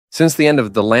Since the end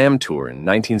of the Lamb Tour in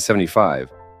 1975,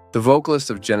 the vocalist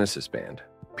of Genesis band,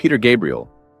 Peter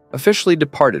Gabriel, officially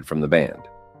departed from the band.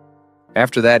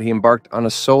 After that, he embarked on a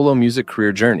solo music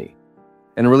career journey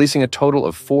and releasing a total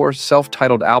of 4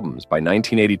 self-titled albums by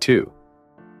 1982.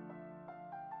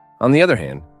 On the other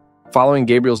hand, following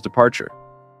Gabriel's departure,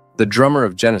 the drummer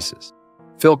of Genesis,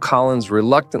 Phil Collins,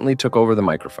 reluctantly took over the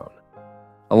microphone.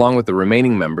 Along with the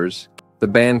remaining members, the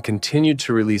band continued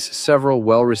to release several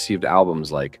well-received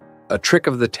albums like A Trick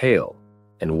of the Tail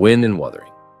and Wind and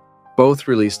Wuthering, both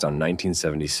released on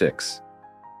 1976.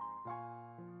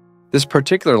 This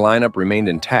particular lineup remained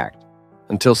intact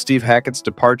until Steve Hackett's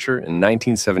departure in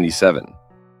 1977.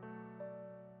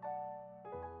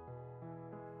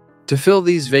 To fill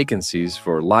these vacancies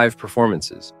for live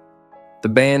performances, the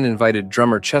band invited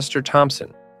drummer Chester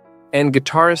Thompson and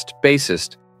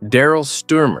guitarist-bassist Daryl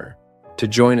Stuermer to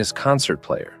join as concert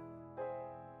player.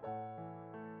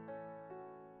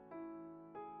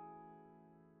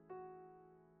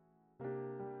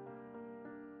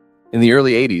 In the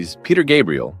early 80s, Peter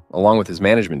Gabriel, along with his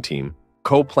management team,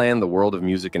 co-planned the World of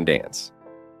Music and Dance,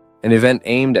 an event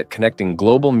aimed at connecting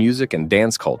global music and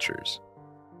dance cultures.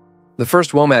 The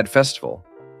first WOMAD Festival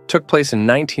took place in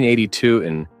 1982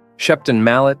 in Shepton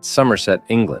Mallet, Somerset,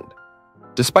 England.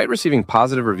 Despite receiving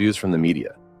positive reviews from the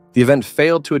media, the event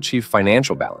failed to achieve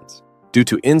financial balance due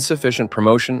to insufficient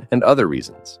promotion and other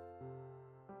reasons.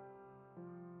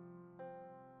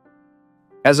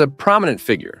 As a prominent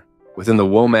figure within the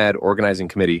WOMAD organizing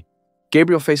committee,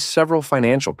 Gabriel faced several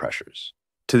financial pressures,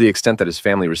 to the extent that his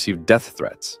family received death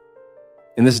threats.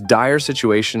 In this dire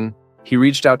situation, he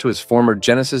reached out to his former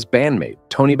Genesis bandmate,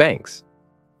 Tony Banks,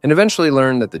 and eventually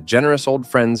learned that the generous old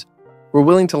friends were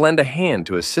willing to lend a hand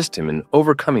to assist him in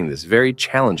overcoming this very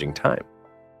challenging time.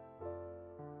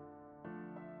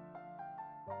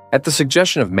 At the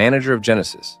suggestion of manager of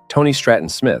Genesis, Tony Stratton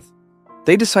Smith,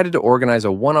 they decided to organize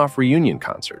a one-off reunion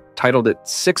concert, titled it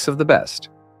Six of the Best,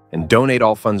 and donate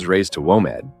all funds raised to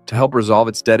WOMAD to help resolve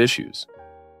its debt issues.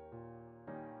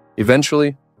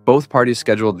 Eventually, both parties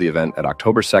scheduled the event at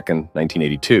October 2,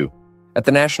 1982, at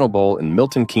the National Bowl in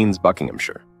Milton Keynes,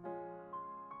 Buckinghamshire.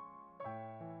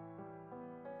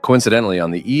 Coincidentally,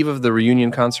 on the eve of the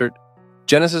reunion concert,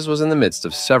 Genesis was in the midst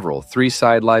of several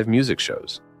three-side live music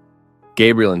shows.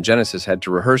 Gabriel and Genesis had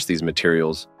to rehearse these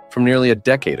materials from nearly a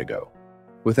decade ago,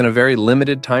 within a very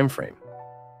limited time frame.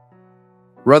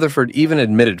 Rutherford even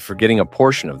admitted forgetting a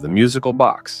portion of the musical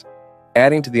box,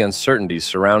 adding to the uncertainties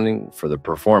surrounding for the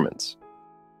performance.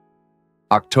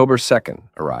 October 2nd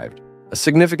arrived, a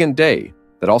significant day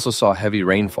that also saw heavy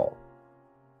rainfall.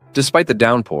 Despite the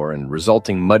downpour and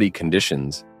resulting muddy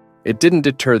conditions, it didn't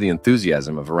deter the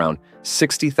enthusiasm of around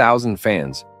 60,000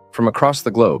 fans from across the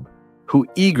globe who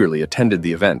eagerly attended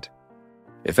the event.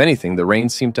 If anything, the rain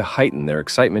seemed to heighten their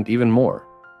excitement even more.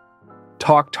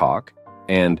 Talk Talk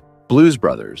and Blues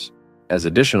Brothers, as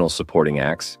additional supporting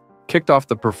acts, kicked off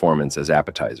the performance as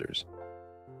appetizers.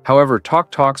 However,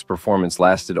 Talk Talk's performance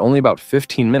lasted only about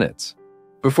 15 minutes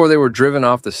before they were driven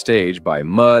off the stage by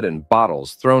mud and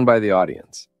bottles thrown by the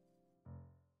audience.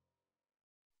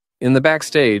 In the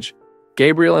backstage,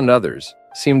 Gabriel and others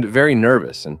seemed very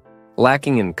nervous and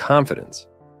lacking in confidence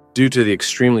due to the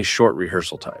extremely short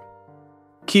rehearsal time.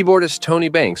 Keyboardist Tony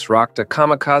Banks rocked a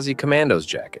Kamikaze Commandos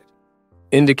jacket,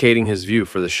 indicating his view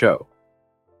for the show.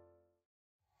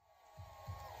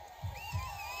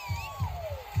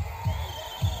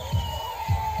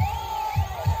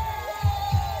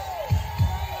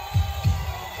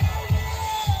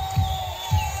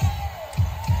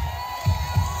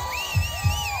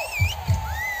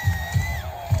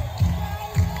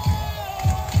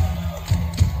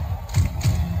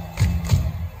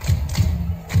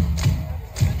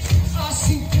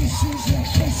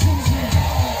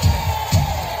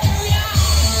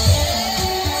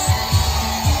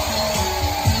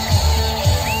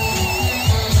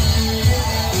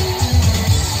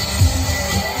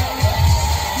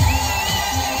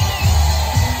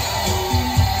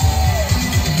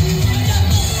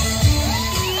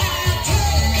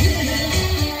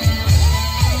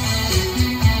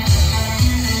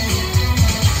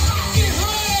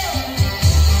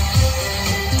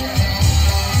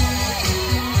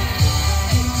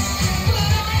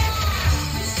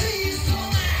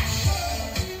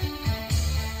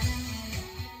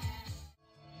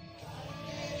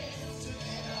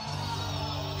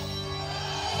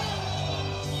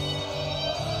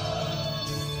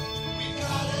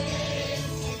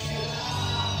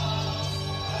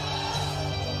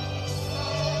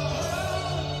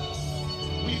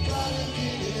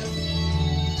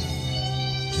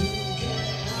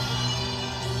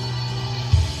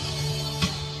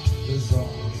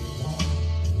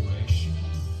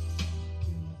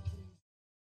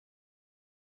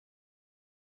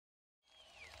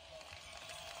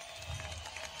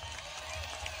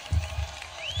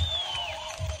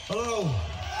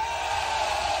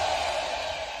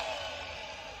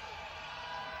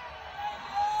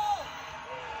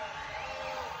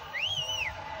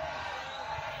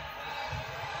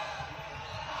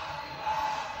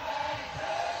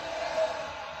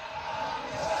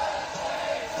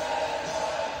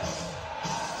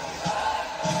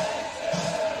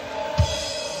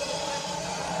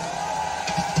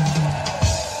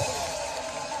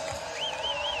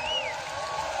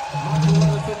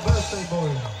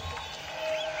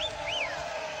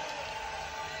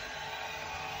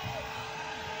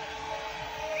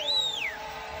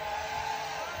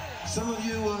 Some of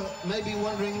you may be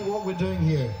wondering what we're doing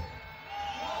here.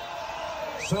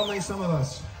 So may some of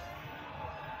us.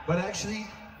 But actually,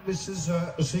 this is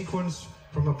a sequence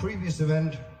from a previous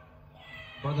event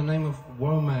by the name of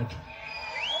WOMAD.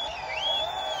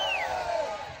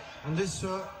 And this,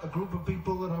 a group of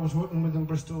people that I was working with in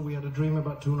Bristol, we had a dream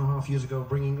about 2.5 years ago,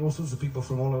 bringing all sorts of people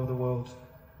from all over the world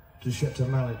to Chepter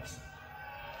Mallet.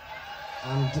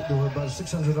 And there were about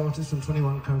 600 artists from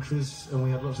 21 countries, and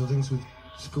we had lots of things with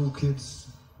school kids,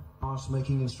 arts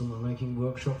making, instrument making,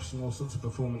 workshops, and all sorts of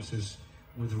performances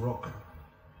with rock.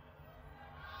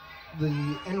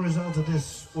 The end result of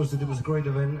this was that it was a great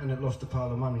event and it lost a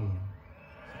pile of money.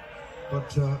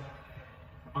 But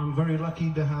I'm very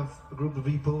lucky to have a group of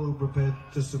people who are prepared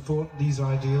to support these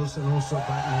ideals and also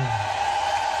back me.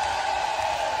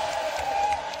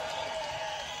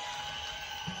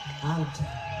 And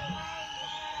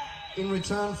in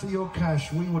return for your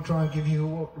cash, we will try and give you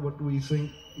what we think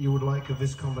you would like of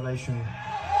this combination.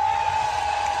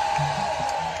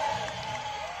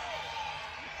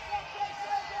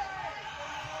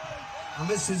 And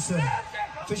this is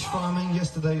fish farming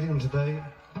yesterday and today,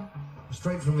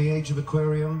 straight from the Age of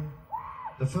Aquarium,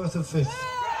 the Firth of Fifth.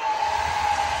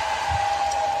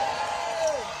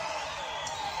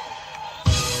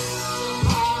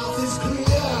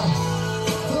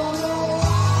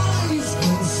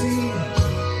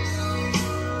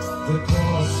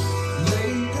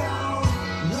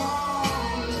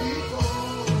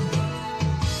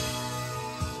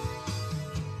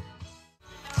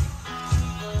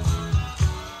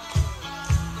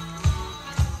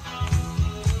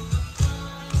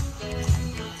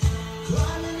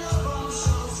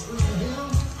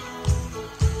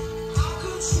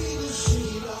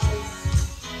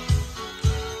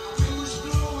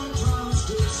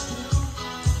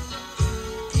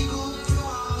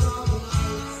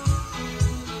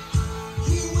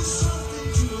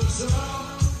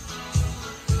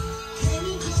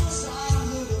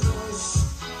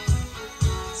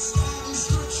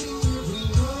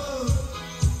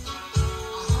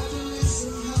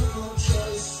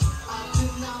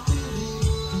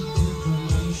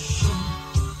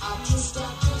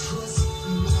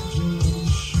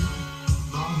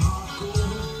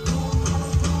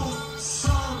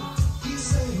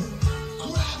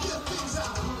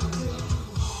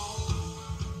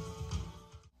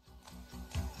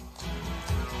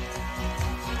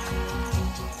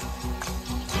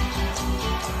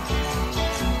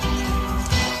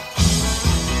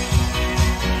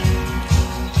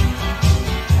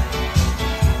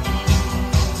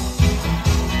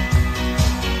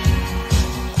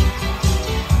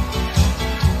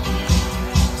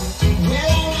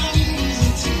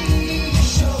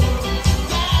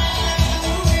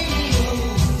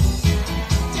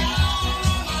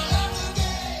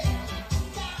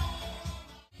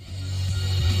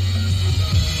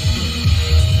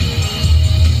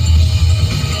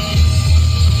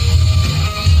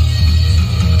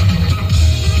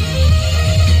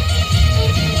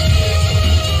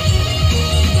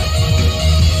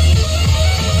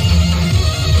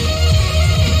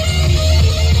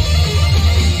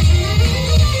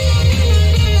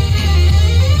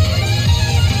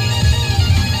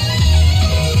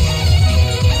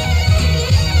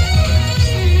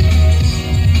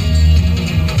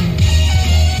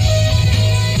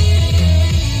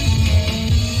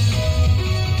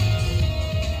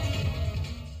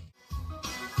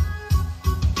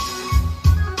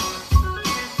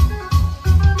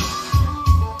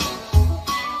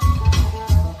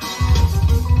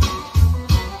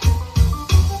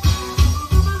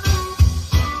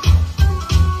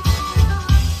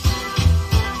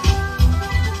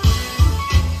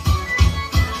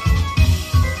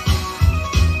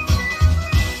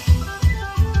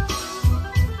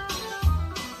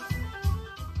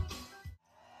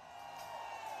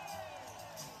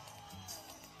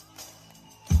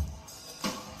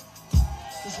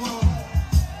 As well,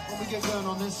 when we get going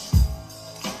on this,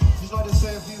 I'd just like to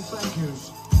say a few thank yous.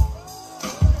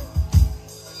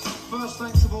 First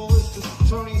thanks of all is to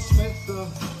Tony Smith, the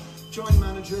joint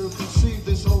manager who conceived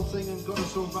this whole thing and got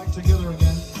us all back together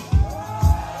again.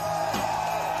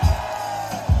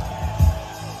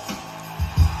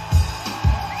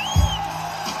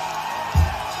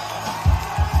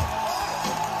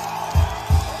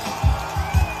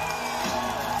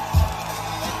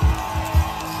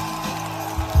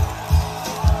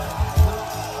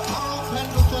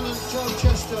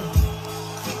 Chester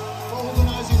for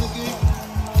organising the gig.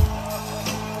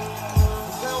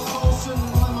 Dale Colson,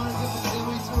 my man,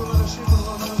 we threw a lot of shit on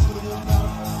our nose for the world now.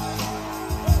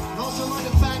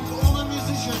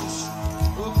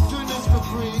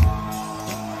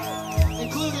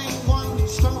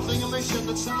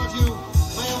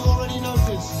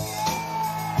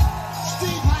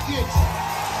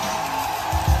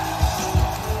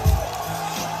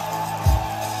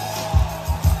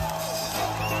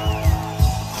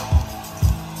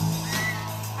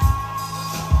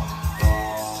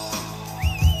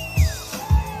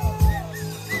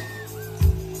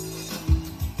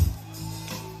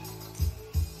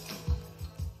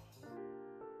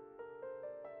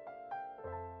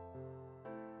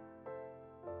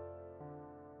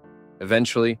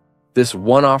 Eventually, this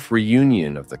one-off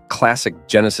reunion of the classic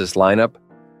Genesis lineup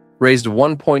raised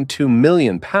 £1.2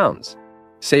 million,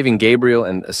 saving Gabriel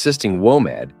and assisting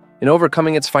WOMAD in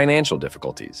overcoming its financial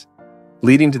difficulties,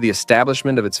 leading to the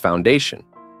establishment of its foundation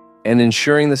and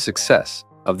ensuring the success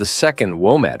of the second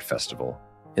WOMAD Festival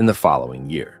in the following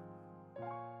year.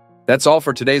 That's all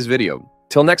for today's video.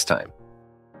 Till next time.